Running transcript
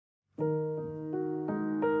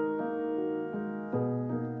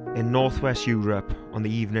In northwest Europe, on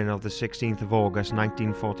the evening of the 16th of August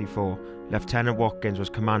 1944, Lieutenant Watkins was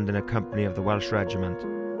commanding a company of the Welsh Regiment.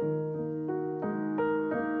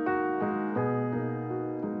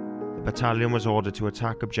 The battalion was ordered to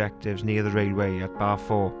attack objectives near the railway at Bar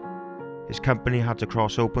 4. His company had to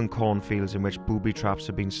cross open cornfields in which booby traps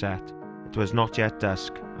had been set. It was not yet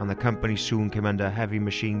dusk, and the company soon came under heavy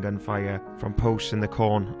machine gun fire from posts in the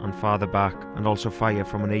corn and farther back, and also fire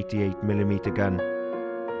from an 88mm gun.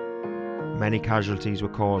 Many casualties were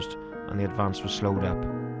caused, and the advance was slowed up.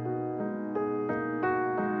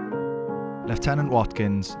 Lieutenant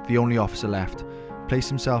Watkins, the only officer left, placed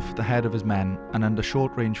himself at the head of his men and under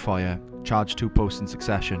short-range fire charged 2 posts in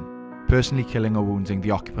succession, personally killing or wounding the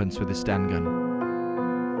occupants with his Sten gun.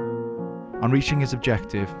 On reaching his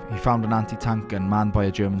objective, he found an anti-tank gun manned by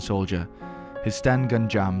a German soldier. His Sten gun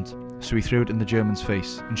jammed, so he threw it in the German's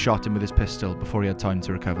face and shot him with his pistol before he had time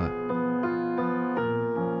to recover.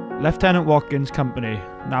 Lieutenant Watkins' company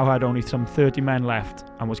now had only some 30 men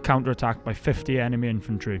left and was counterattacked by 50 enemy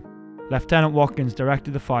infantry. Lieutenant Watkins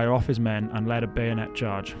directed the fire off his men and led a bayonet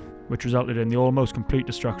charge, which resulted in the almost complete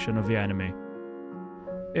destruction of the enemy.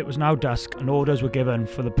 It was now dusk and orders were given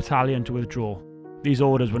for the battalion to withdraw. These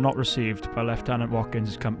orders were not received by Lieutenant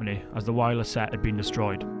Watkins' company as the wireless set had been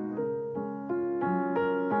destroyed.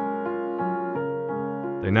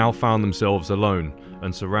 They now found themselves alone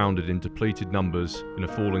and surrounded in depleted numbers in a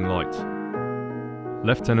falling light.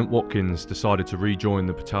 Lieutenant Watkins decided to rejoin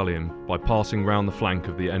the battalion by passing round the flank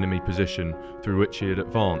of the enemy position through which he had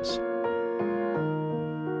advanced.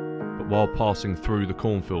 But while passing through the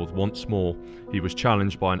cornfield once more, he was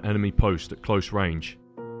challenged by an enemy post at close range.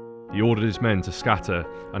 He ordered his men to scatter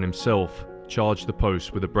and himself charged the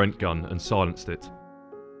post with a Brent gun and silenced it.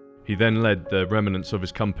 He then led the remnants of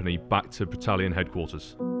his company back to battalion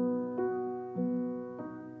headquarters.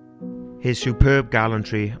 His superb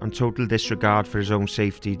gallantry and total disregard for his own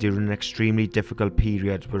safety during an extremely difficult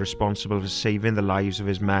period were responsible for saving the lives of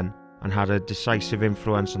his men and had a decisive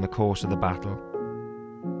influence on the course of the battle.